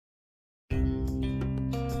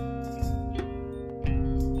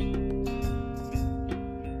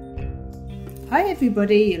Hi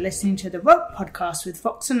everybody, you're listening to the Rope Podcast with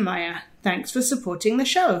Fox and Maya. Thanks for supporting the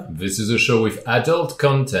show. This is a show with adult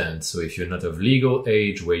content, so if you're not of legal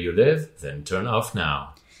age where you live, then turn off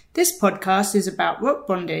now. This podcast is about rope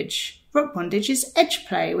bondage. Rope bondage is edge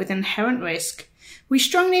play with inherent risk. We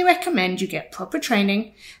strongly recommend you get proper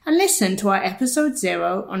training and listen to our episode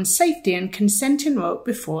 0 on safety and consent in rope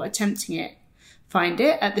before attempting it. Find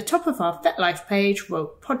it at the top of our FetLife page,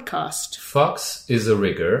 Rope Podcast. Fox is a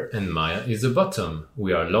rigger and Maya is a bottom.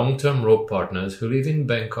 We are long-term rope partners who live in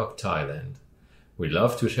Bangkok, Thailand. We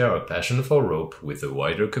love to share our passion for rope with the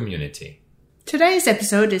wider community. Today's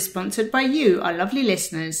episode is sponsored by you, our lovely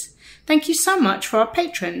listeners. Thank you so much for our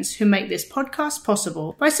patrons who make this podcast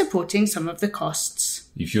possible by supporting some of the costs.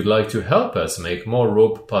 If you'd like to help us make more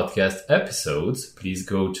Rope Podcast episodes, please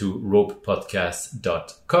go to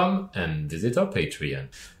ropepodcast.com and visit our Patreon.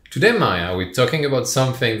 Today, Maya, we're talking about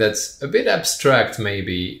something that's a bit abstract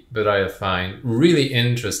maybe, but I find really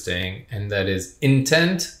interesting, and that is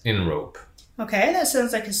intent in rope. Okay, that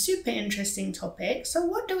sounds like a super interesting topic. So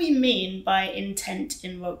what do we mean by intent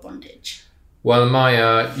in rope bondage? Well,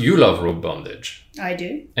 Maya, you love rope bondage. I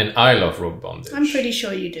do. And I love rope bondage. I'm pretty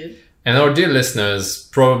sure you do. And our dear listeners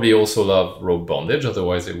probably also love rope bondage,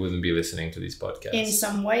 otherwise they wouldn't be listening to these podcasts. In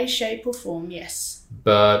some way, shape or form, yes.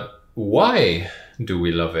 But why do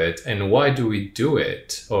we love it? And why do we do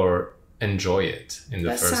it or enjoy it in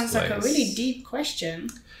the first place? That sounds like a really deep question.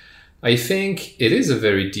 I think it is a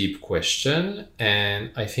very deep question, and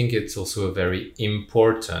I think it's also a very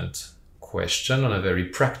important question on a very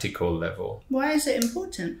practical level. Why is it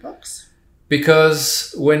important, Box?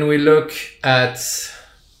 Because when we look at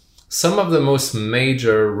some of the most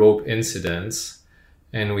major rope incidents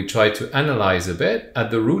and we try to analyze a bit, at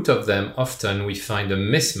the root of them often we find a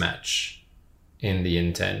mismatch in the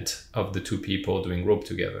intent of the two people doing rope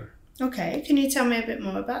together. Okay, can you tell me a bit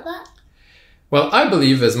more about that? Well, I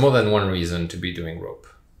believe there's more than one reason to be doing rope.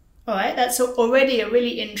 All right, that's already a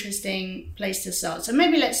really interesting place to start. So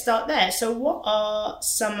maybe let's start there. So what are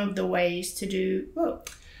some of the ways to do rope?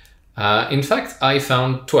 In fact, I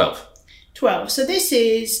found 12. 12. So this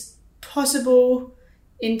is possible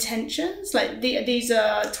intentions? Like these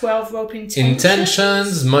are 12 rope intentions?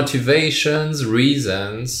 Intentions, motivations,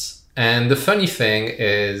 reasons. And the funny thing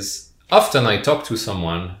is, often I talk to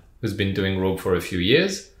someone who's been doing rope for a few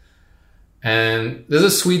years, and there's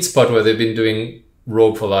a sweet spot where they've been doing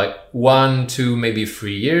rope for like 1, 2, maybe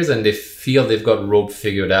 3 years, and they feel they've got rope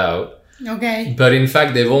figured out. Okay. But in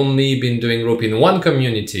fact, they've only been doing rope in one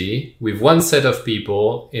community with one set of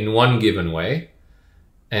people in one given way.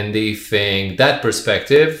 And they think that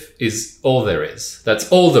perspective is all there is. That's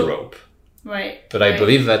all the rope. Right. But I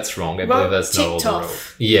believe that's wrong. I believe that's not all the rope.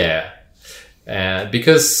 Yeah.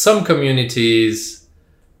 Because some communities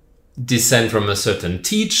descend from a certain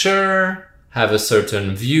teacher, have a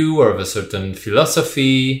certain view or of a certain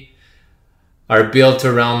philosophy, are built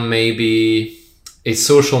around maybe a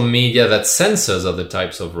social media that censors other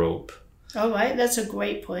types of rope. All right, that's a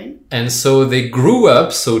great point. And so they grew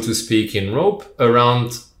up, so to speak, in rope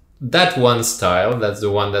around that one style. That's the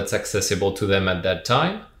one that's accessible to them at that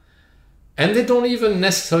time. And they don't even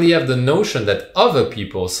necessarily have the notion that other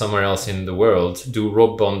people somewhere else in the world do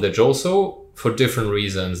rope bondage also for different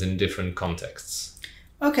reasons in different contexts.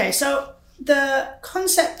 Okay, so the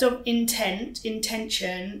concept of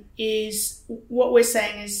intention is what we're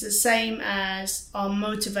saying is the same as our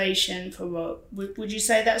motivation for rope. Would you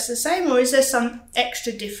say that's the same, or is there some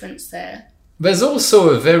extra difference there? There's also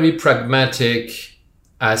a very pragmatic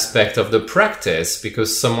aspect of the practice,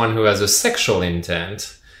 because someone who has a sexual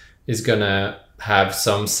intent is going to have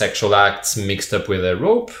some sexual acts mixed up with a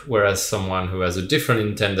rope, whereas someone who has a different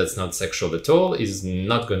intent that's not sexual at all is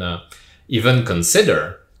not going to even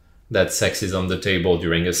consider that sex is on the table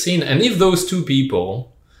during a scene. And if those two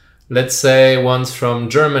people, let's say one's from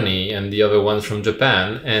Germany and the other one's from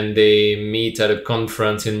Japan, and they meet at a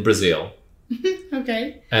conference in Brazil.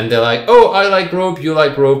 Okay. And they're like, oh, I like rope, you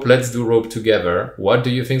like rope, let's do rope together. What do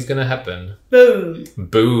you think's going to happen? Boom.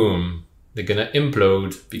 Boom. They're going to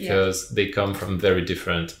implode because they come from very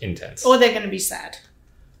different intents. Or they're going to be sad.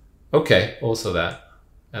 Okay, also that.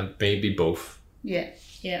 And maybe both. Yeah.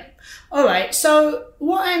 All right. So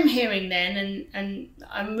what I'm hearing then, and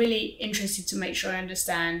I'm really interested to make sure I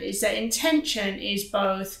understand, is that intention is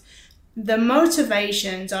both the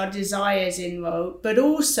motivations, our desires in rope, but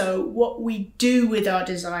also what we do with our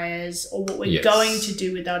desires, or what we're going to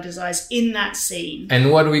do with our desires in that scene.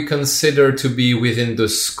 And what we consider to be within the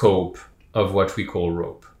scope of what we call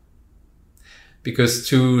rope. Because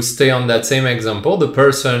to stay on that same example, the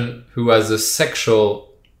person who has a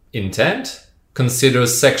sexual intent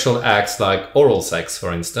considers sexual acts like oral sex,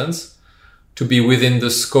 for instance, to be within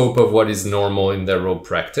the scope of what is normal in their rope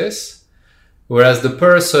practice. Whereas the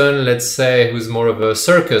person, let's say, who's more of a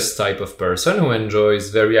circus type of person who enjoys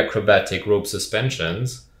very acrobatic rope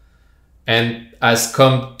suspensions and has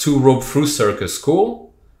come to rope through circus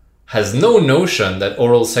school, has no notion that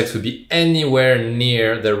oral sex would be anywhere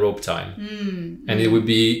near their rope time. And it would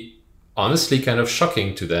be honestly kind of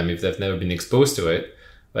shocking to them if they've never been exposed to it.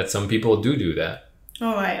 But some people do that.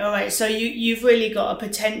 All right. So you've really got a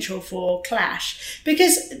potential for clash,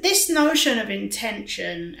 because this notion of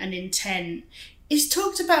intention and intent is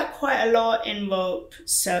talked about quite a lot in rope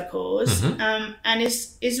circles, and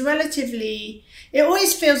is relatively. It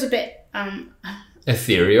always feels a bit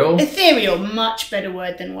ethereal. Ethereal, much better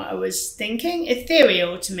word than what I was thinking.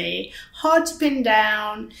 Ethereal to me, hard to pin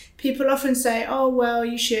down. People often say, "Oh, well,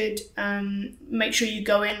 you should make sure you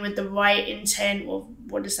go in with the right intent." Well,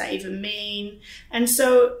 what does that even mean? And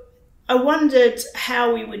so I wondered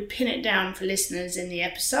how we would pin it down for listeners in the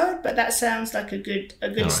episode, but that sounds like a good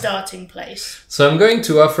starting place. So I'm going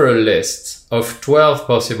to offer a list of 12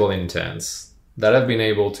 possible intents that I've been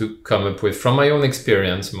able to come up with from my own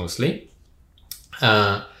experience mostly.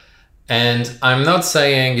 And I'm not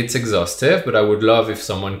saying it's exhaustive, but I would love if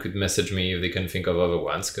someone could message me if they can think of other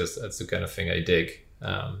ones, because that's the kind of thing I dig,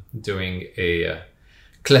 doing a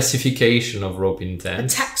classification of rope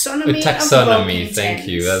intent. A taxonomy of rope intents. Thank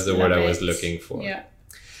you. That's the word I was looking for. Yeah.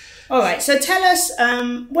 All right. So tell us,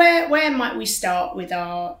 where might we start with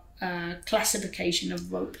our classification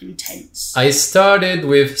of rope intents? I started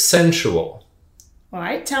with sensual. All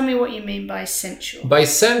right. Tell me what you mean by sensual. By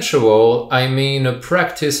sensual, I mean a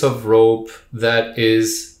practice of rope that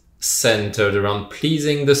is centered around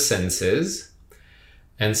pleasing the senses.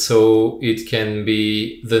 And so it can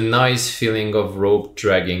be the nice feeling of rope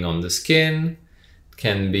dragging on the skin,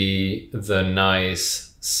 can be the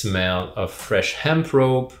nice smell of fresh hemp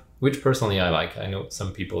rope, which personally I like. I know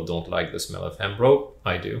some people don't like the smell of hemp rope.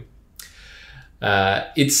 I do.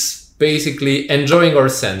 It's basically enjoying our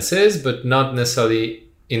senses, but not necessarily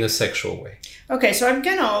in a sexual way. Okay, so I'm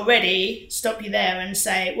going to already stop you there and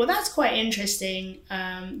say, well, that's quite interesting,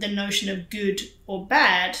 the notion of good or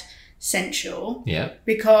bad sensual. Yeah.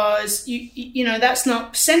 Because, you know, that's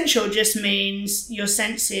not, sensual just means your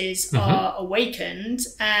senses are awakened,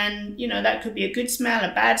 and, you know, that could be a good smell,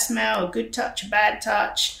 a bad smell, a good touch, a bad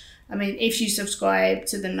touch. I mean, if you subscribe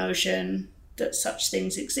to the notion that such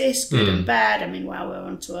things exist, good and bad, I mean, wow, we're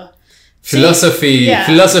onto a philosophy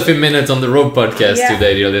minute on the rope podcast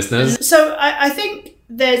today, dear listeners. So I think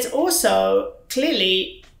there's also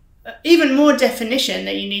clearly even more definition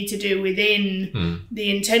that you need to do within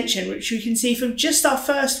the intention, which we can see from just our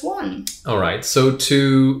first one. All right. So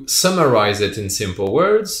to summarize it in simple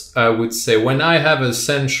words, I would say when I have a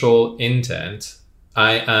sensual intent,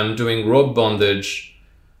 I am doing rope bondage,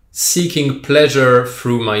 seeking pleasure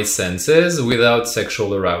through my senses without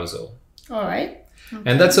sexual arousal. All right. Okay.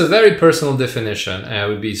 And that's a very personal definition. And I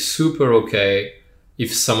would be super okay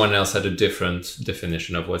if someone else had a different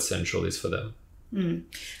definition of what sensual is for them.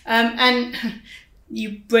 And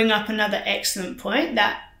you bring up another excellent point,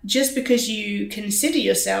 that just because you consider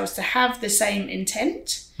yourselves to have the same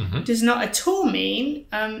intent does not at all mean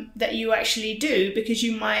that you actually do, because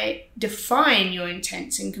you might define your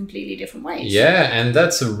intents in completely different ways. Yeah, and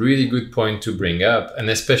that's a really good point to bring up. And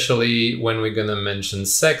especially when we're going to mention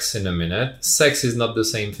sex in a minute, sex is not the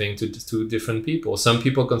same thing to different people. Some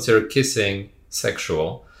people consider kissing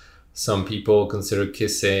sexual. Some people consider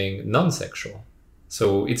kissing non-sexual.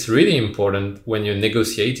 So it's really important when you're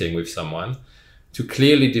negotiating with someone to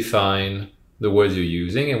clearly define the words you're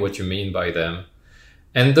using and what you mean by them.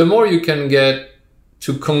 And the more you can get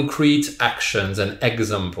to concrete actions and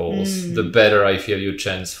examples, the better I feel your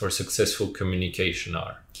chance for successful communication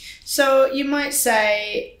are. So you might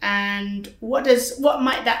say, and what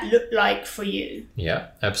might that look like for you? Yeah,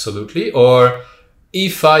 absolutely. Or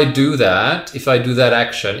if I do that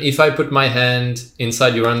action, if I put my hand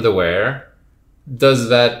inside your underwear, does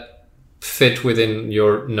that fit within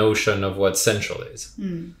your notion of what sensual is?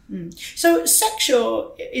 So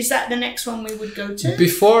sexual, is that the next one we would go to?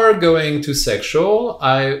 Before going to sexual,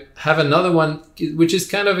 I have another one which is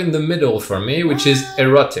kind of in the middle for me, which is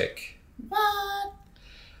erotic. What?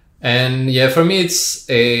 And yeah, for me it's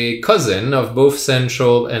a cousin of both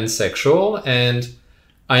sensual and sexual, and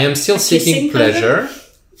I am still seeking pleasure.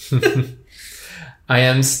 I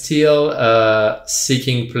am still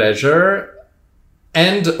seeking pleasure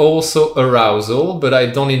and also arousal, but I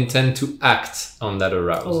don't intend to act on that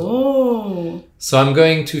arousal. Oh. So I'm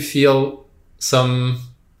going to feel some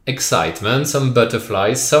excitement, some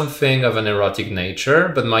butterflies, something of an erotic nature,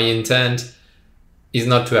 but my intent is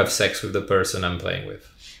not to have sex with the person I'm playing with.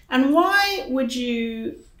 And why would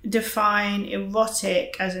you define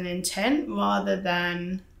erotic as an intent rather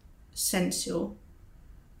than sensual?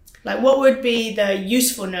 Like, what would be the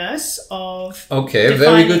usefulness of... Okay,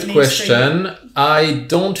 very good question. I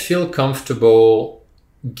don't feel comfortable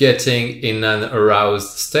getting in an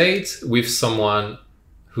aroused state with someone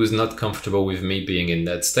who's not comfortable with me being in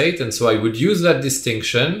that state. And so I would use that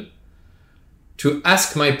distinction to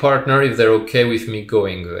ask my partner if they're okay with me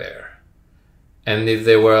going there. And if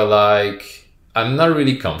they were like, I'm not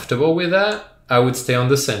really comfortable with that, I would stay on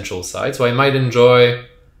the sensual side. So I might enjoy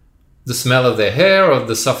the smell of their hair or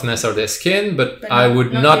the softness of their skin, but I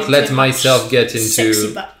would not let myself get into...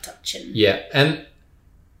 Sexy butt touching. Yeah, and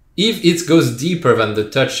if it goes deeper than the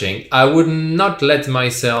touching, I would not let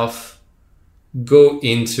myself go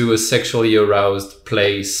into a sexually aroused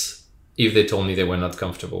place if they told me they were not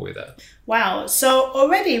comfortable with that. Wow. So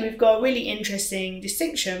already we've got a really interesting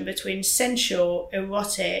distinction between sensual,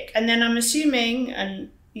 erotic, and then I'm assuming,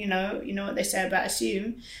 and you know what they say about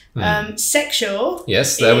assume, sexual.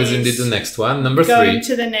 Yes, that was indeed the next one. Number 3. Going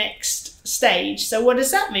to the next stage. So what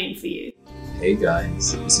does that mean for you? Hey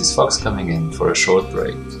guys, this is Fox coming in for a short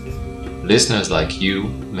break. Listeners like you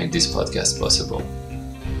make this podcast possible.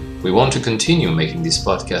 We want to continue making this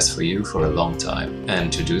podcast for you for a long time,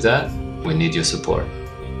 and to do that, we need your support.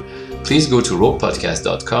 Please go to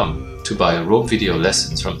ropepodcast.com to buy rope video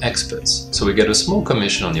lessons from experts, so we get a small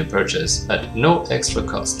commission on your purchase at no extra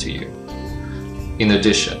cost to you. In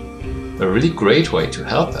addition, a really great way to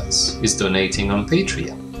help us is donating on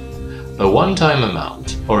Patreon. A one-time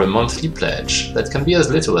amount or a monthly pledge that can be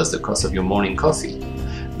as little as the cost of your morning coffee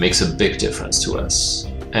makes a big difference to us.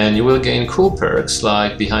 And you will gain cool perks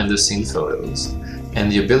like behind-the-scenes photos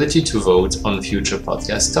and the ability to vote on future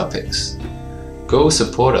podcast topics. Go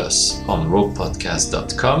support us on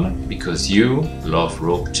ropepodcast.com because you love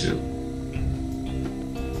rope too.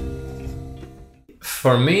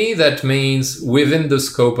 For me, that means within the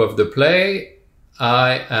scope of the play,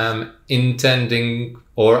 I am intending,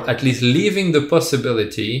 or at least leaving the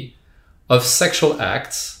possibility of sexual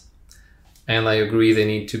acts. And I agree they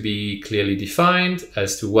need to be clearly defined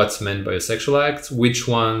as to what's meant by a sexual act, which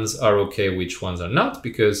ones are okay, which ones are not,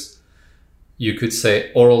 because you could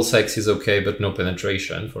say oral sex is okay, but no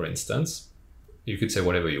penetration, for instance. You could say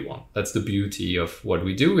whatever you want. That's the beauty of what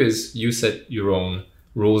we do, is you set your own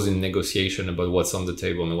rules in negotiation about what's on the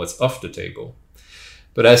table and what's off the table.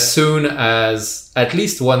 But as soon as at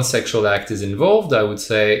least one sexual act is involved, I would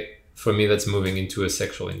say, for me, that's moving into a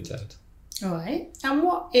sexual intent. All right. And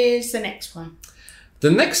what is the next one? The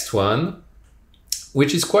next one,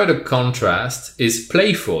 which is quite a contrast, is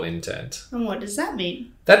playful intent. And what does that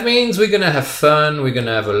mean? That means we're going to have fun, we're going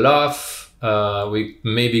to have a laugh, we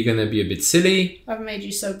maybe going to be a bit silly. I've made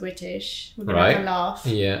you so British. We're going to have a laugh.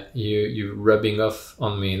 Yeah, you're rubbing off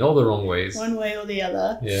on me in all the wrong ways. One way or the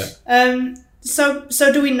other. Yeah.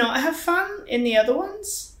 So do we not have fun in the other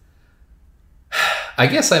ones? I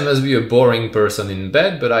guess I must be a boring person in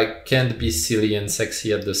bed, but I can't be silly and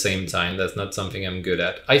sexy at the same time. That's not something I'm good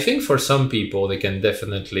at. I think for some people, they can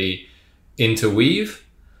definitely interweave.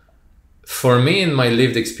 For me, in my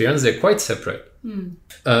lived experience, they're quite separate.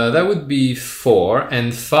 That would be 4.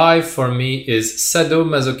 And 5 for me is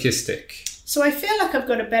sadomasochistic. So I feel like I've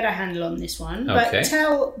got a better handle on this one. Okay. But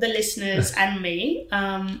tell the listeners and me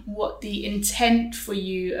what the intent for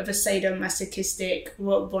you of a sadomasochistic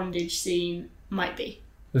rope bondage scene might be.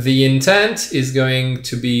 The intent is going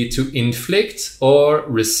to be to inflict or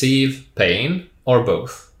receive pain, or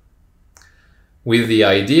both. With the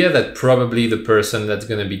idea that probably the person that's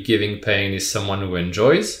going to be giving pain is someone who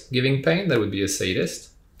enjoys giving pain, that would be a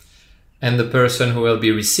sadist. And the person who will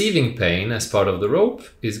be receiving pain as part of the rope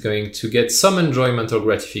is going to get some enjoyment or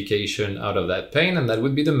gratification out of that pain, and that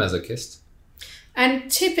would be the masochist. And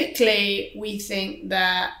typically we think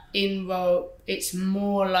that in rope it's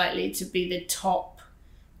more likely to be the top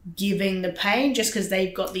giving the pain just because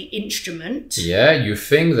they've got the instrument. Yeah, you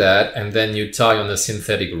think that, and then you tie on a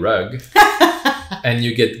synthetic rug and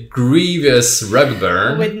you get grievous rug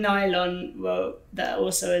burn. With nylon rope that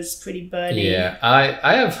also is pretty burny. Yeah,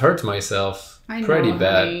 I have hurt myself pretty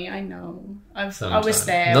bad. Honey, I know. I was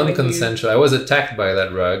there. Non-consensual. I was attacked by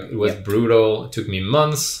that rug. It was brutal. It took me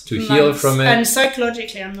months to heal from it. And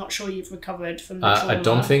psychologically, I'm not sure you've recovered from the trauma. I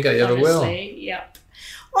don't think I ever will. Yep.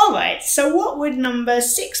 All right. So what would number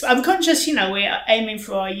 6... I'm conscious, we're aiming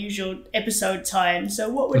for our usual episode time. So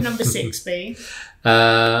what would number 6 be?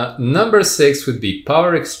 Number 6 would be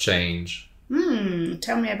power exchange.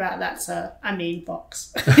 Tell me about that, sir.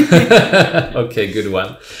 Fox. Okay, good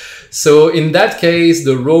one. So in that case,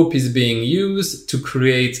 the rope is being used to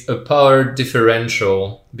create a power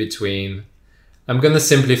differential between I'm going to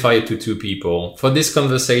simplify it to two people. For this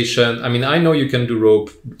conversation, I mean, I know you can do rope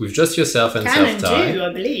with just yourself and self-tie.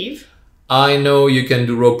 I believe. I know you can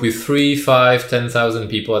do rope with 3, 5, 10,000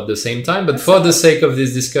 people at the same time. But for the sake of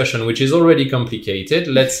this discussion, which is already complicated,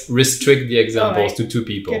 let's restrict the examples to two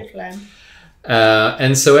people. Good plan.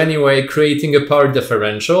 And so anyway, creating a power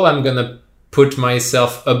differential, I'm going to put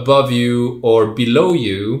myself above you or below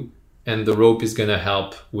you, and the rope is going to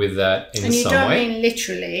help with that in some way. And you don't mean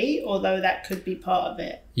literally, although that could be part of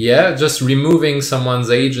it. Yeah, just removing someone's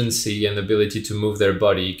agency and ability to move their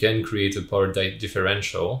body can create a power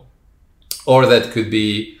differential. Or that could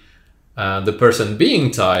be the person being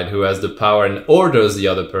tied who has the power and orders the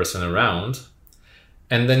other person around.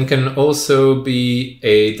 And then can also be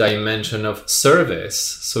a dimension of service.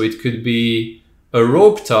 So it could be a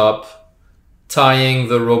rope top tying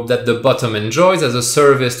the rope that the bottom enjoys as a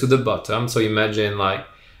service to the bottom. So imagine like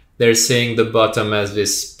they're seeing the bottom as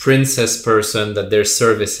this princess person that they're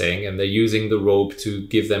servicing, and they're using the rope to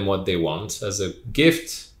give them what they want as a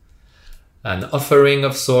gift, an offering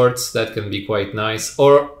of sorts. That can be quite nice.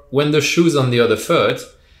 Or when the shoe's on the other foot,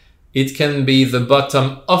 it can be the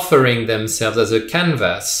bottom offering themselves as a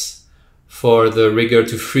canvas for the rigger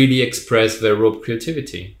to freely express their rope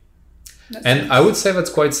creativity. That's nice. I would say that's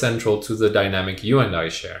quite central to the dynamic you and I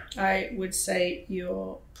share. I would say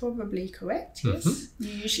you're probably correct, yes. Mm-hmm. You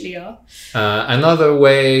usually are. Another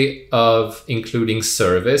way of including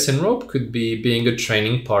service in rope could be being a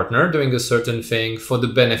training partner, doing a certain thing for the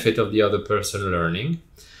benefit of the other person learning.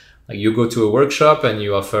 Like you go to a workshop and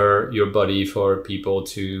you offer your body for people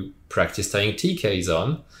to practice tying TKs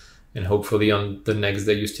on, and hopefully on the next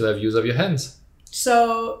day you still have use of your hands.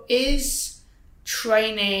 So is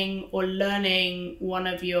training or learning one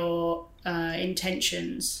of your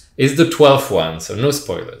intentions? It's the 12th one, so no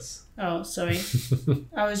spoilers. Oh, sorry.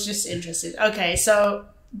 I was just interested. Okay, so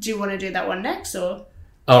do you want to do that one next, or?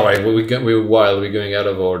 All right, well, we're going out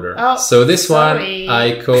of order. Oh, so this sorry. one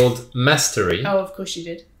I called Mastery. Oh, of course you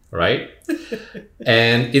did. Right?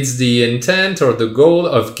 And it's the intent or the goal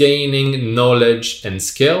of gaining knowledge and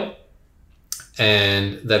skill.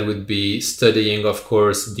 And that would be studying, of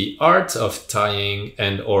course, the art of tying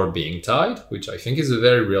and or being tied, which I think is a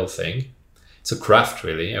very real thing. It's a craft,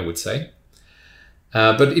 really, I would say.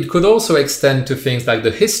 But it could also extend to things like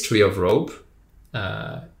the history of rope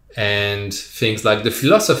and things like the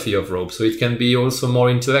philosophy of rope. So it can be also more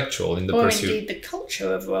intellectual in the pursuit. Or indeed the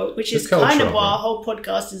culture of rope, which is kind of what our whole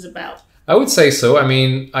podcast is about. I would say so. I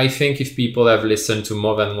mean, I think if people have listened to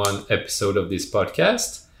more than one episode of this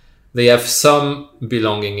podcast, they have some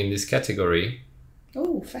belonging in this category.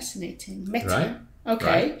 Oh, fascinating. Meta. Right?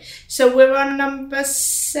 Okay. Right. So we're on number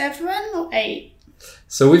 7 or 8?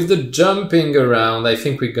 So with the jumping around, I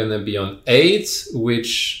think we're going to be on 8,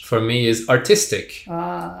 which for me is artistic.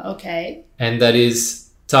 Ah, okay. And that is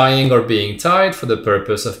tying or being tied for the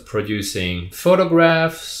purpose of producing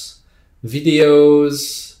photographs,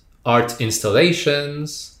 videos, art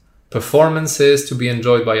installations, performances to be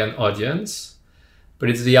enjoyed by an audience. But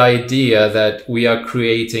it's the idea that we are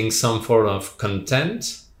creating some form of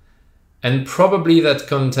content, and probably that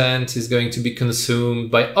content is going to be consumed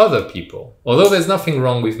by other people. Although there's nothing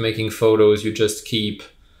wrong with making photos you just keep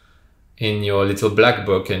in your little black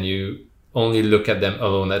book and you only look at them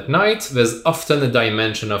alone at night, there's often a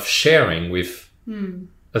dimension of sharing with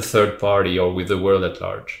a third party or with the world at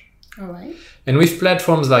large. All right. And with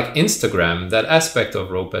platforms like Instagram, that aspect of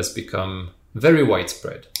rope has become very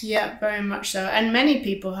widespread. Yeah, very much so. And many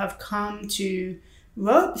people have come to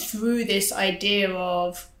rope through this idea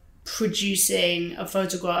of producing a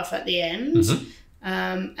photograph at the end.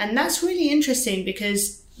 Mm-hmm. And that's really interesting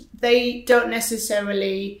because they don't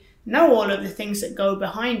necessarily know all of the things that go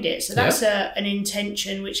behind it. So that's an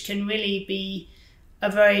intention which can really be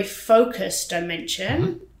a very focused dimension.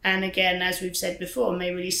 Mm-hmm. And again, as we've said before,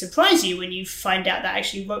 may really surprise you when you find out that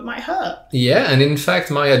actually rope might hurt. Yeah, and in fact,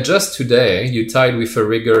 Maya, just today, you tied with a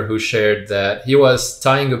rigger who shared that he was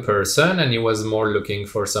tying a person and he was more looking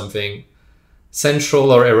for something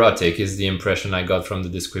sensual or erotic, is the impression I got from the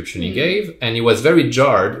description he gave. And he was very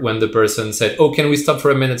jarred when the person said, oh, can we stop for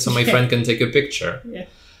a minute so my friend can take a picture? Yeah.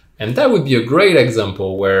 And that would be a great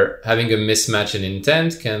example where having a mismatch in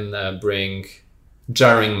intent can bring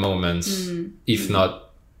jarring moments, if not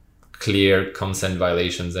clear consent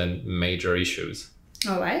violations and major issues.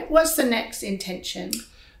 All right. What's the next intention?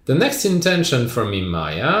 The next intention for me,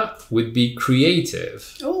 Maya, would be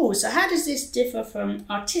creative. Oh, so how does this differ from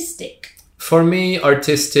artistic? For me,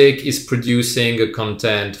 artistic is producing a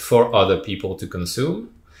content for other people to consume,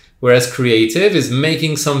 whereas creative is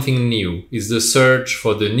making something new, is the search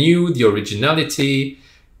for the new, the originality,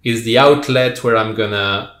 is the outlet where I'm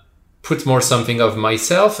gonna put more something of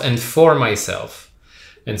myself and for myself.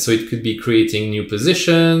 And so it could be creating new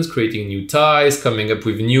positions, creating new ties, coming up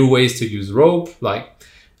with new ways to use rope. Like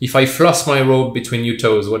if I floss my rope between your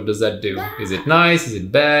toes, what does that do? Is it nice? Is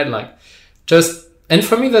it bad? And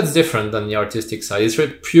for me, that's different than the artistic side. It's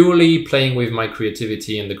purely playing with my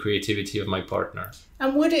creativity and the creativity of my partner.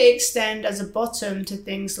 And would it extend as a bottom to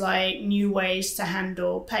things like new ways to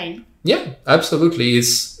handle pain? Yeah, absolutely.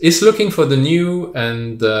 It's looking for the new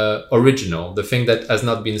and the original, the thing that has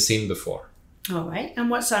not been seen before. All right. And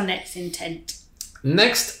what's our next intent?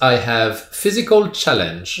 Next, I have physical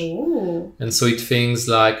challenge. Ooh. And so it's things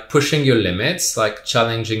like pushing your limits, like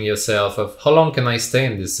challenging yourself of how long can I stay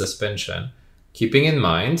in this suspension? Keeping in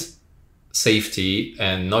mind safety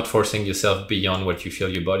and not forcing yourself beyond what you feel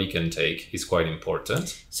your body can take is quite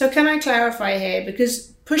important. So can I clarify here?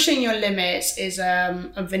 Because pushing your limits is a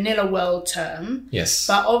vanilla world term. Yes.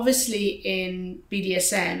 But obviously in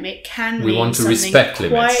BDSM, it can mean we want to something respect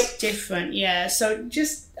quite limits. Different. Yeah. So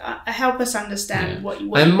just help us understand what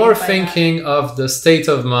you I'm mean more by thinking that. of the state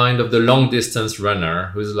of mind of the long distance runner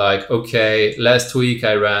who's like, okay, last week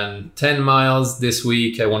I ran 10 miles. This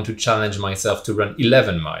week I want to challenge myself to run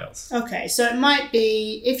 11 miles. Okay. So it might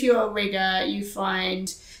be, if you're a rigger, you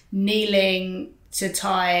find kneeling to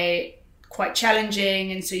tie quite challenging,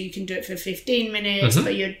 and so you can do it for 15 minutes,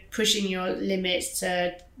 but you're pushing your limits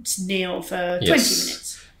to kneel for 20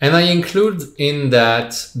 minutes. And I include in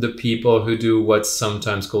that the people who do what's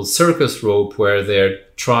sometimes called circus rope, where they're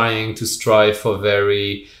trying to strive for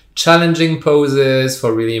very challenging poses,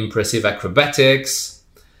 for really impressive acrobatics.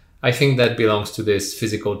 I think that belongs to this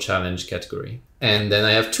physical challenge category. And then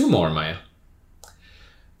I have two more, Maya.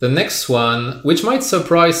 The next one, which might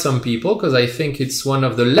surprise some people because I think it's one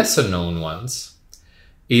of the lesser known ones,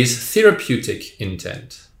 is therapeutic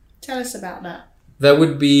intent. Tell us about that. That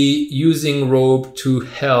would be using rope to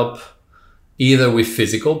help either with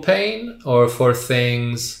physical pain or for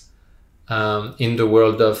things in the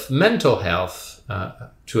world of mental health,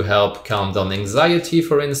 to help calm down anxiety,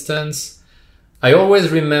 for instance. I always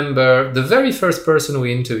remember the very first person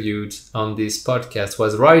we interviewed on this podcast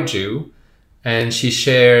was Raiju, and she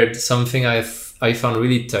shared something I found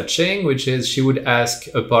really touching, which is she would ask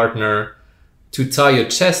a partner to tie a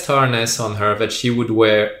chest harness on her that she would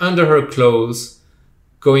wear under her clothes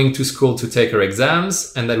going to school to take her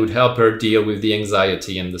exams, and that would help her deal with the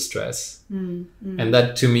anxiety and the stress. And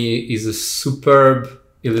that to me is a superb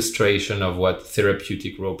illustration of what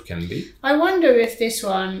therapeutic rope can be. I wonder if this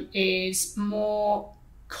one is more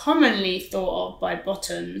commonly thought of by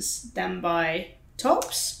bottoms than by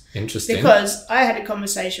tops. Interesting. Because I had a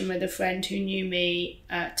conversation with a friend who knew me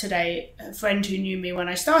today, a friend who knew me when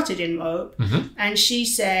I started in rope, and she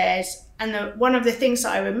says, and one of the things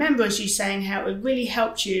that I remember is you saying how it really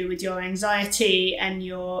helped you with your anxiety and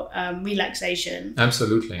your relaxation.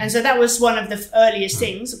 Absolutely. And so that was one of the earliest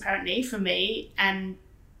things, apparently, for me, and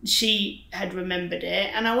she had remembered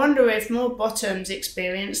it. And I wonder if more bottoms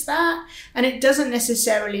experience that, and it doesn't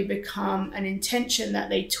necessarily become an intention that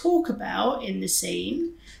they talk about in the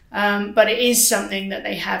scene, but it is something that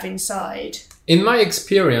they have inside. In my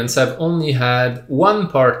experience, I've only had one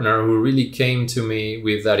partner who really came to me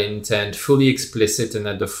with that intent fully explicit and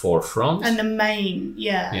at the forefront. And the main,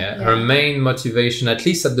 her main motivation, at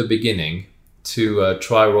least at the beginning, to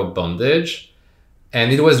try rope bondage.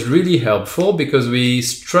 And it was really helpful because we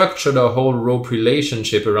structured our whole rope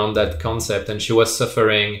relationship around that concept. And she was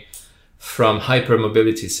suffering from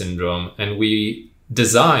hypermobility syndrome. And we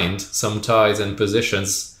designed some ties and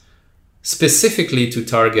positions specifically to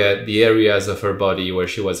target the areas of her body where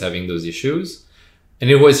she was having those issues.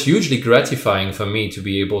 And it was hugely gratifying for me to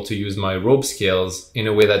be able to use my rope skills in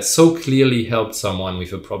a way that so clearly helped someone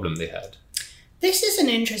with a problem they had. This is an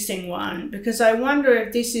interesting one because I wonder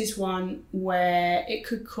if this is one where it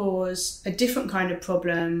could cause a different kind of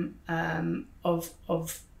problem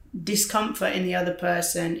of discomfort in the other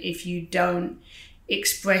person if you don't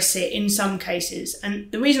express it in some cases.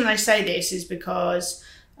 And the reason I say this is because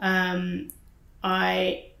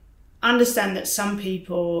I understand that some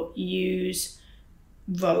people use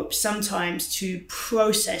rope sometimes to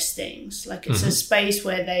process things. Like it's a space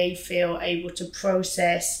where they feel able to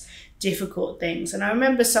process difficult things. And I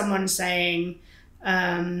remember someone saying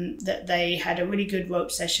that they had a really good rope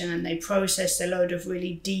session and they processed a load of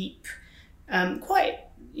really deep, quite,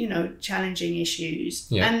 challenging issues.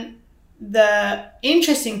 Yeah. And the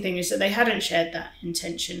interesting thing is that they hadn't shared that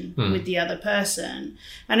intention with the other person.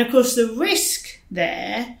 And of course, the risk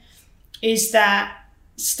there is that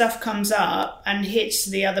stuff comes up and hits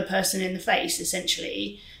the other person in the face,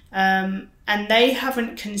 essentially. And and they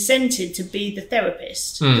haven't consented to be the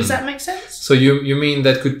therapist. Does that make sense? So you mean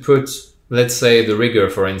that could put, let's say, the rigger,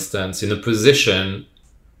 for instance, in a position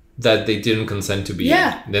that they didn't consent to be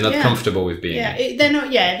in. They're not comfortable with being in. They're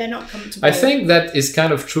not comfortable. I think that is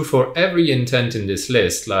kind of true for every intent in this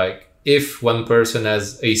list. Like, if one person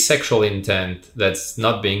has a sexual intent that's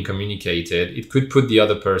not being communicated, it could put the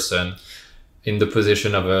other person in the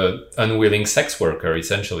position of an unwilling sex worker,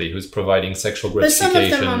 essentially, who's providing sexual gratification but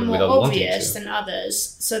some of them are more without obvious than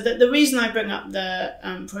others. So the reason I bring up the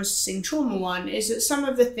processing trauma one is that some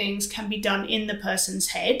of the things can be done in the person's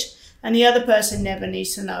head, and the other person never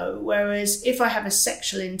needs to know. Whereas if I have a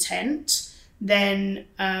sexual intent, then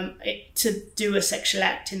to do a sexual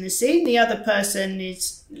act in the scene, the other person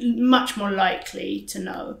is much more likely to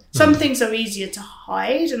know. Some things are easier to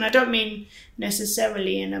hide, and I don't mean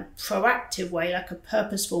necessarily in a proactive way, like a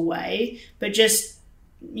purposeful way, but just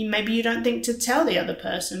maybe you don't think to tell the other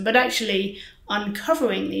person. But actually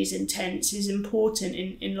uncovering these intents is important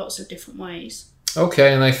in lots of different ways.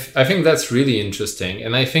 Okay, and I think that's really interesting.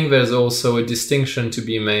 And I think there's also a distinction to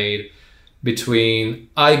be made between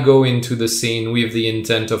I go into the scene with the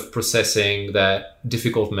intent of processing that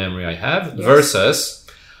difficult memory I have versus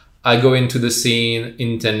I go into the scene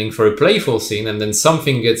intending for a playful scene, and then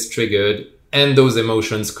something gets triggered and those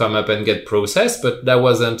emotions come up and get processed, but that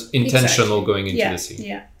wasn't intentional going into the scene.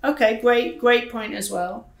 Yeah. Okay, great point as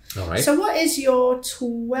well. All right. So what is your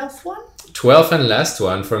 12th one? 12th and last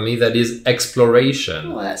one for me, that is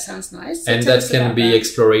exploration. Oh, that sounds nice. And that can be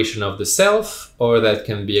exploration of the self, or that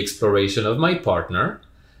can be exploration of my partner.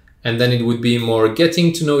 And then it would be more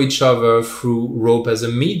getting to know each other through rope as a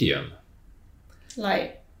medium.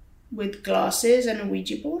 Like with glasses and a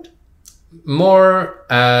Ouija board? More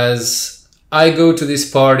as I go to this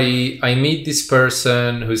party, I meet this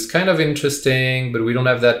person who's kind of interesting, but we don't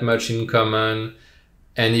have that much in common.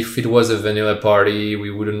 And if it was a vanilla party,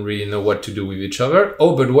 we wouldn't really know what to do with each other.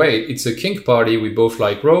 Oh, but wait, it's a kink party. We both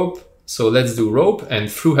like rope. So let's do rope.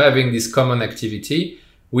 And through having this common activity,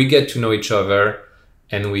 we get to know each other,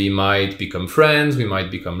 and we might become friends. We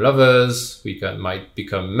might become lovers. Might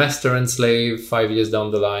become master and slave 5 years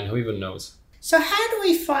down the line. Who even knows? So how do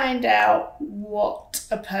we find out what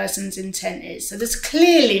a person's intent is? So there's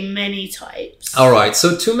clearly many types. All right.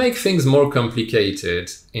 So to make things more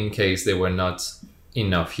complicated, in case they were not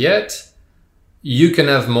enough yet, you can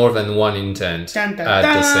have more than one intent at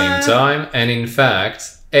the same time. And in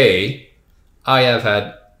fact, I have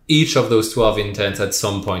had each of those 12 intents at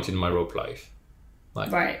some point in my rope life.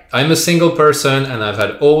 Right. I'm a single person, and I've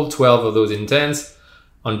had all 12 of those intents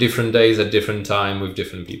on different days at different time with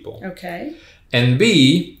different people. Okay. And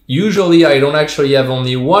B, usually I don't actually have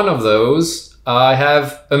only one of those. I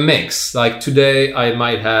have a mix. Like today, I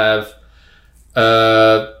might have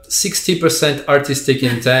 60% artistic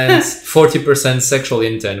intent, 40% sexual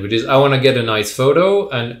intent, which is I want to get a nice photo,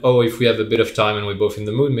 and if we have a bit of time and we're both in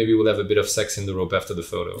the mood, maybe we'll have a bit of sex in the rope after the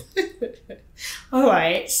photo. All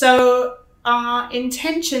right. So our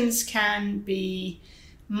intentions can be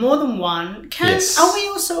more than one. Yes. Are we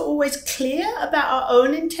also always clear about our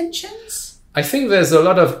own intentions? I think there's a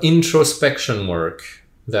lot of introspection work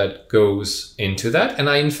that goes into that, and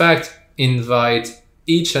I in fact invite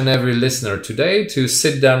each and every listener today to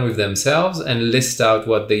sit down with themselves and list out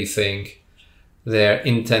what they think their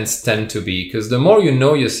intents tend to be. Because the more you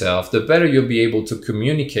know yourself, the better you'll be able to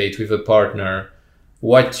communicate with a partner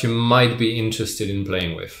what you might be interested in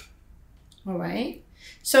playing with. All right.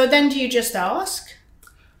 So then do you just ask?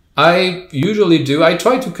 I usually do. I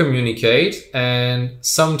try to communicate, and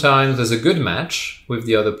sometimes there's a good match with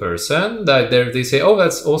the other person that they say, oh,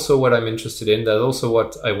 that's also what I'm interested in. That's also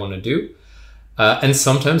what I want to do. And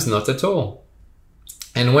sometimes not at all.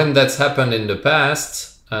 And when that's happened in the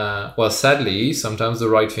past, sadly, sometimes the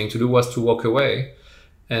right thing to do was to walk away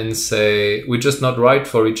and say, we're just not right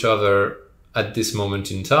for each other at this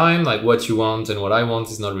moment in time. Like what you want and what I want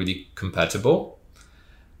is not really compatible.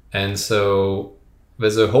 And so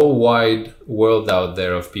there's a whole wide world out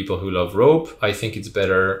there of people who love rope. I think it's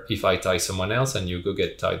better if I tie someone else and you go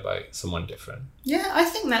get tied by someone different. Yeah, I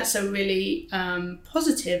think that's a really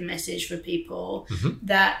positive message for people,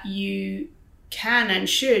 that you can and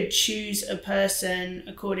should choose a person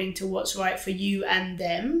according to what's right for you and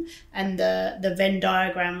them, and the Venn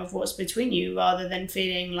diagram of what's between you, rather than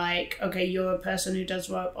feeling like, okay, you're a person who does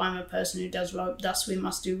rope, I'm a person who does rope, thus we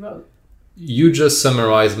must do rope. You just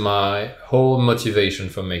summarized my whole motivation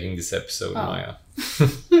for making this episode, Maya.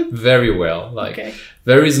 Very well.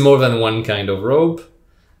 There is more than one kind of rope,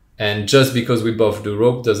 and just because we both do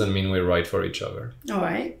rope doesn't mean we're right for each other. All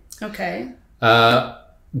right. Okay.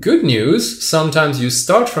 good news, sometimes you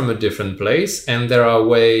start from a different place and there are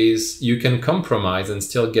ways you can compromise and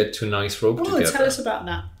still get to nice rope together. Tell us about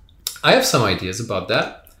that. I have some ideas about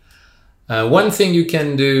that. One thing you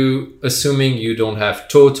can do, assuming you don't have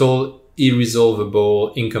total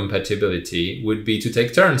irresolvable incompatibility, would be to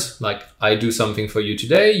take turns. Like, I do something for you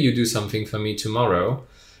today, you do something for me tomorrow.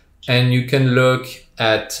 And you can look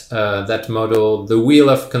at that model, The Wheel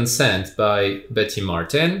of Consent by Betty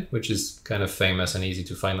Martin, which is kind of famous and easy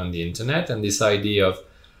to find on the internet. And this idea of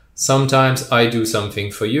sometimes I do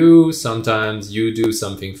something for you, sometimes you do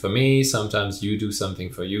something for me, sometimes you do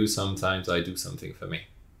something for you, sometimes I do something for me.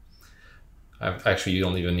 Actually, you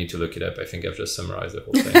don't even need to look it up. I think I've just summarized the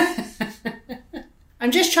whole thing.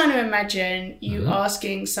 I'm just trying to imagine you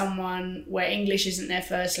asking someone where English isn't their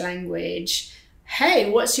first language,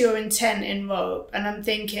 hey, what's your intent in rope? And I'm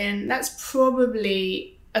thinking that's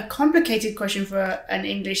probably a complicated question for an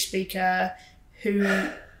English speaker who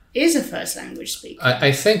is a first language speaker.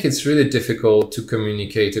 I think it's really difficult to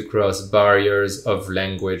communicate across barriers of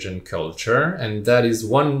language and culture. And that is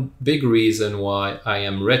one big reason why I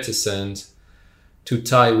am reticent to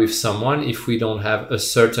tie with someone if we don't have a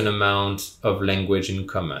certain amount of language in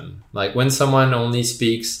common. Like when someone only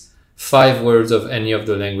speaks 5 words of any of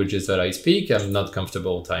the languages that I speak, I'm not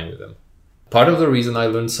comfortable tying with them. Part of the reason I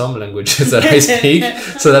learned some languages that I speak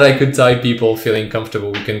so that I could tie people feeling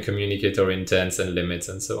comfortable we can communicate our intents and limits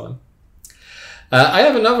and so on. I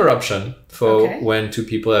have another option for when two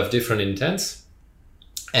people have different intents,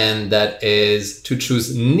 and that is to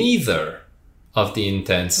choose neither of the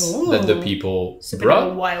intents that the people brought, a bit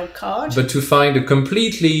of a wild card, but to find a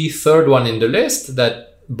completely third one in the list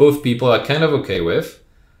that both people are kind of okay with.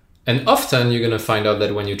 And often you're going to find out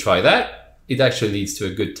that when you try that, it actually leads to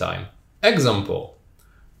a good time. Example,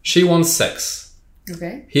 she wants sex.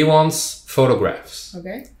 Okay. He wants photographs.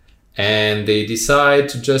 Okay. And they decide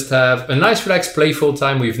to just have a nice, relaxed, playful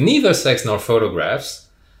time with neither sex nor photographs.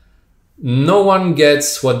 No one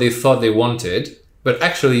gets what they thought they wanted, but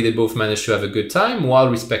actually they both manage to have a good time while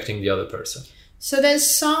respecting the other person. So there's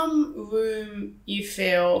some room, you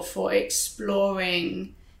feel, for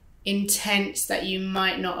exploring intents that you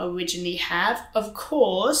might not originally have. Of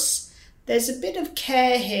course, there's a bit of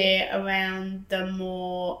care here around the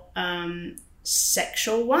more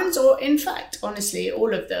sexual ones, or in fact, honestly,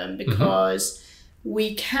 all of them, because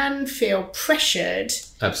we can feel pressured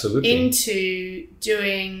into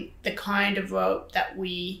doing the kind of rope that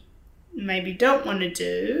we maybe don't want to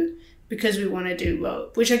do because we want to do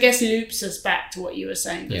rope, which I guess loops us back to what you were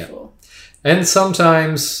saying before. And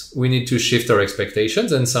sometimes we need to shift our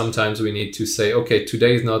expectations, and sometimes we need to say, okay,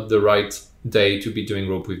 today is not the right day to be doing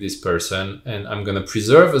rope with this person, and I'm going to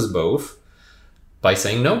preserve us both by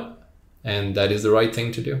saying no. And that is the right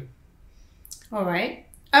thing to do. All right.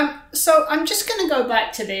 So I'm just going to go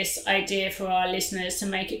back to this idea for our listeners to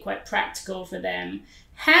make it quite practical for them.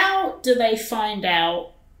 How do they find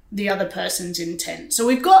out the other person's intent? So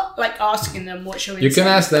we've got like asking them what's your intent. You can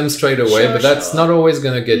ask them straight away, but that's not always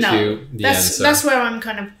going to get you the answer. That's where I'm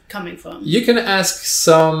kind of coming from. You can ask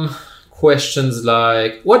some questions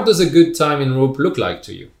like, what does a good time in rope look like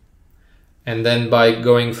to you? And then by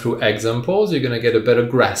going through examples, you're going to get a better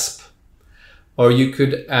grasp. Or you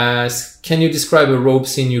could ask, can you describe a rope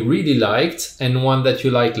scene you really liked and one that you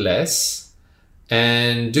like less?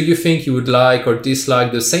 And do you think you would like or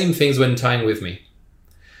dislike the same things when tying with me?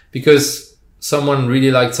 Because someone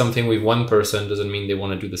really liked something with one person doesn't mean they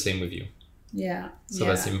want to do the same with you. Yeah. So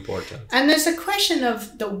that's important. And there's a question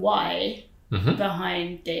of the why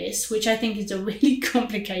behind this, which I think is a really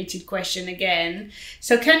complicated question again.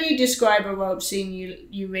 So can you describe a rope scene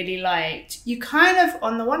you really liked? You kind of,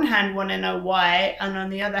 on the one hand, want to know why, and on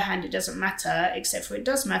the other hand, it doesn't matter, except for it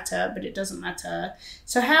does matter, but it doesn't matter.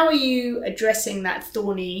 So how are you addressing that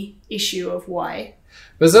thorny issue of why?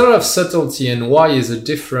 There's a lot of subtlety, and why is it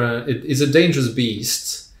is a dangerous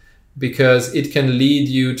beast because it can lead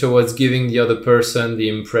you towards giving the other person the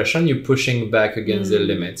impression you're pushing back against their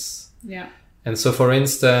limits. Yeah. And so, for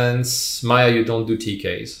instance, Maya, you don't do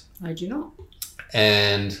TKs. I do not.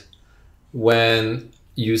 And when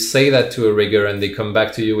you say that to a rigger and they come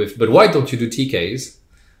back to you with, but why don't you do TKs?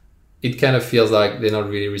 It kind of feels like they're not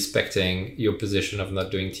really respecting your position of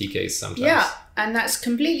not doing TKs sometimes. Yeah, and that's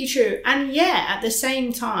completely true. And yeah, at the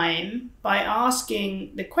same time, by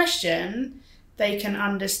asking the question, they can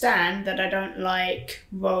understand that I don't like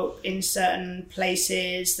rope in certain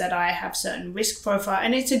places, that I have certain risk profile.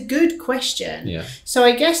 And it's a good question. Yeah. So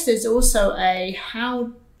I guess there's also a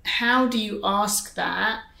how do you ask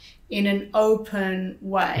that in an open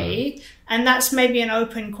way? And that's maybe an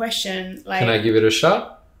open question. Like, can I give it a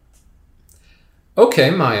shot?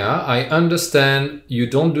 Okay, Maya, I understand you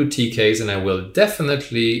don't do TKs, and I will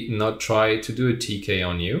definitely not try to do a TK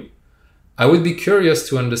on you. I would be curious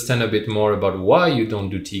to understand a bit more about why you don't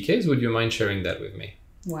do TKs. Would you mind sharing that with me?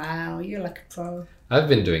 Wow, you're like a pro. I've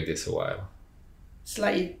been doing this a while. It's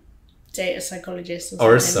like you date a psychologist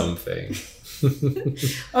Or something. something.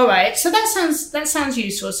 All right, so that sounds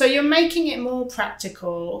useful. So you're making it more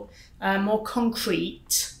practical, more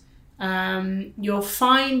concrete. You're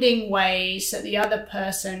finding ways that the other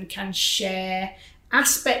person can share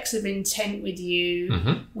aspects of intent with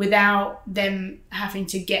you without them having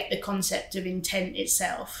to get the concept of intent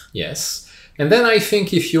itself. Yes. And then I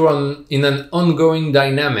think if you're in an ongoing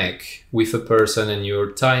dynamic with a person and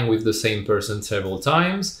you're tying with the same person several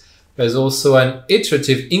times, there's also an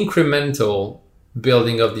iterative, incremental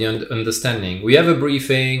building of the understanding. We have a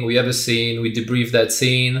briefing, we have a scene, we debrief that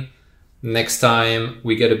scene. Next time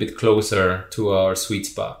we get a bit closer to our sweet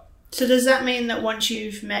spot. So does that mean that once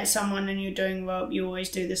you've met someone and you're doing rope, you always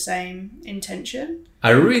do the same intention?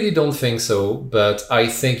 I really don't think so, but I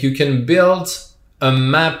think you can build a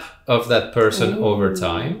map of that person over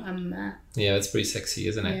time. A map. Yeah, it's pretty sexy,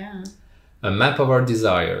 isn't it? Yeah. A map of our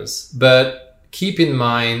desires. But keep in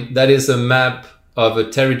mind that is a map of a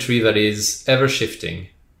territory that is ever shifting.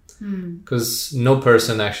 Because no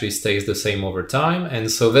person actually stays the same over time.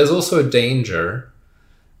 And so there's also a danger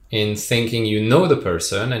in thinking you know the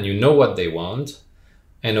person and you know what they want.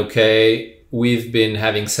 And okay, we've been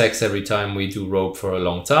having sex every time we do rope for a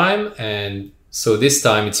long time. And so this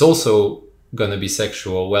time it's also going to be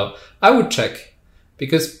sexual. Well, I would check,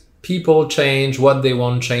 because people change, what they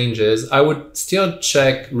want changes. I would still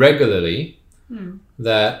check regularly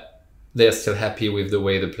that they're still happy with the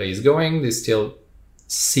way the play is going. They're still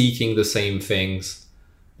seeking the same things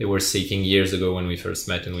they were seeking years ago when we first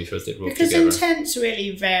met and we first did rope together. Because intents really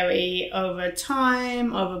vary over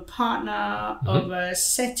time, over partner, over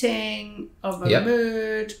setting, over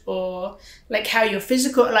mood, or like how your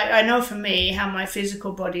physical, like I know for me, how my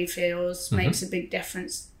physical body feels makes a big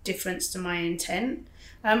difference to my intent.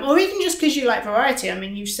 Or even just because you like variety. I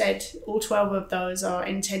mean, you've said all 12 of those are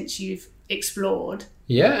intents you've explored.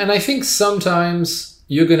 Yeah, and I think sometimes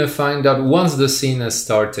you're going to find out once the scene has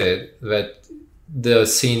started that the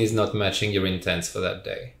scene is not matching your intents for that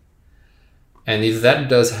day. And if that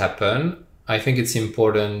does happen, I think it's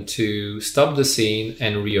important to stop the scene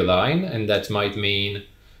and realign. And that might mean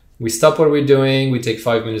we stop what we're doing, we take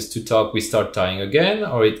 5 minutes to talk, we start tying again.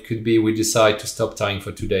 Or it could be we decide to stop tying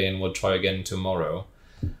for today and we'll try again tomorrow.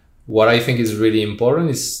 What I think is really important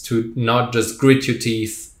is to not just grit your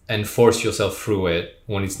teeth and force yourself through it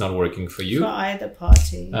when it's not working for you. For either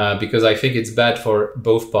party. Because I think it's bad for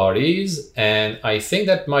both parties. And I think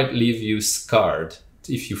that might leave you scarred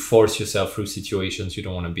if you force yourself through situations you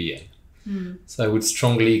don't want to be in. So I would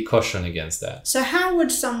strongly caution against that. So how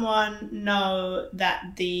would someone know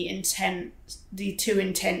that the two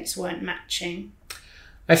intents weren't matching?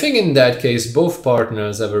 I think in that case, both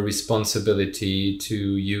partners have a responsibility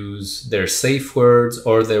to use their safe words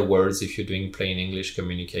or their words if you're doing plain English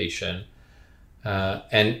communication.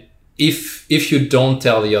 And if you don't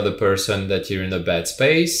tell the other person that you're in a bad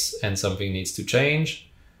space and something needs to change,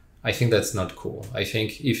 I think that's not cool. I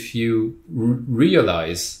think if you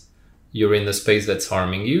realize you're in a space that's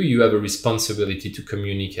harming you, you have a responsibility to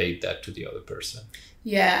communicate that to the other person.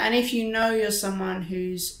 Yeah, and if you know you're someone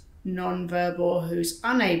who's non-verbal, who's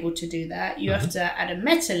unable to do that, you have to, at a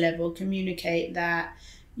meta level, communicate that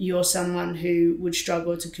you're someone who would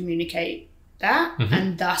struggle to communicate that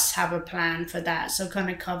and thus have a plan for that. So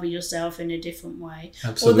kind of cover yourself in a different way.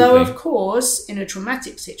 Absolutely. Although, of course, in a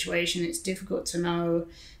traumatic situation, it's difficult to know,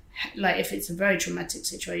 like if it's a very traumatic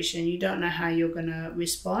situation, you don't know how you're going to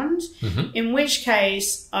respond. In which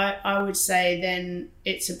case, I would say then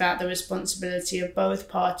it's about the responsibility of both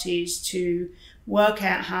parties to work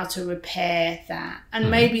out how to repair that.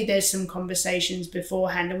 And maybe there's some conversations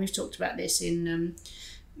beforehand, and we've talked about this in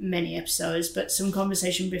many episodes, but some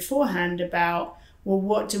conversation beforehand about, well,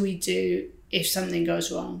 what do we do if something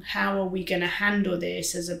goes wrong? How are we going to handle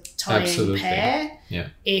this as a tying pair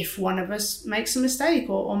if one of us makes a mistake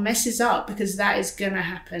or messes up? Because that is going to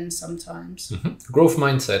happen sometimes. Growth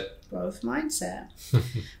mindset.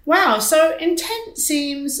 Wow, so intent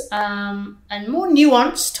seems a more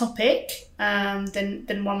nuanced topic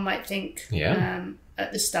than one might think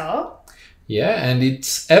at the start. Yeah, and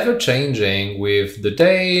it's ever changing with the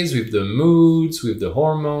days, with the moods, with the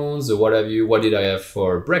hormones, or what have you. What did I have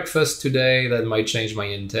for breakfast today? That might change my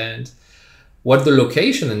intent. What the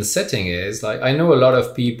location and setting is, like I know a lot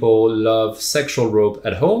of people love sexual rope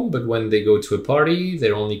at home, but when they go to a party,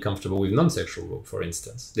 they're only comfortable with non-sexual rope, for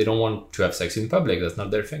instance. They don't want to have sex in public. That's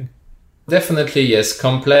not their thing. Definitely, yes,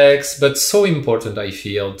 complex, but so important, I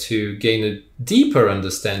feel, to gain a deeper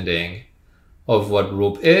understanding of what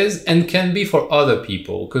rope is and can be for other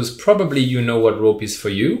people, because probably you know what rope is for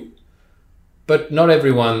you, but not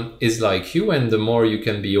everyone is like you, and the more you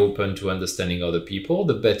can be open to understanding other people,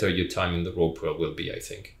 the better your time in the rope world will be, I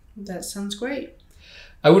think. That sounds great.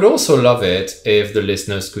 I would also love it if the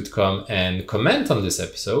listeners could come and comment on this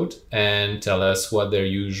episode and tell us what their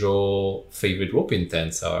usual favorite rope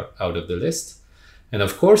intents are out of the list. And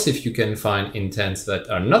of course, if you can find intents that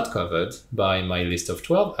are not covered by my list of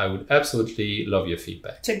 12, I would absolutely love your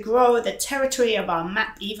feedback. To grow the territory of our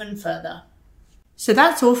map even further. So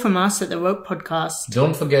that's all from us at the Rope Podcast.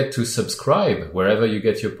 Don't forget to subscribe wherever you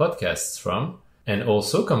get your podcasts from. And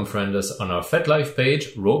also come friend us on our FetLife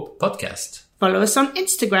page, Rope Podcast. Follow us on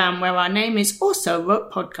Instagram, where our name is also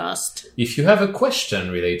Rope Podcast. If you have a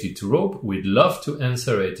question related to rope, we'd love to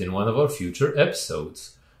answer it in one of our future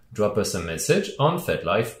episodes. Drop us a message on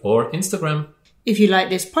FetLife or Instagram. If you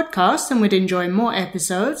like this podcast and would enjoy more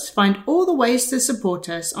episodes, find all the ways to support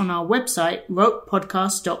us on our website,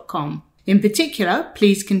 ropepodcast.com. In particular,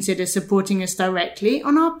 please consider supporting us directly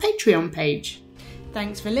on our Patreon page.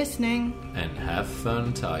 Thanks for listening. And have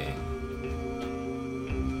fun tying.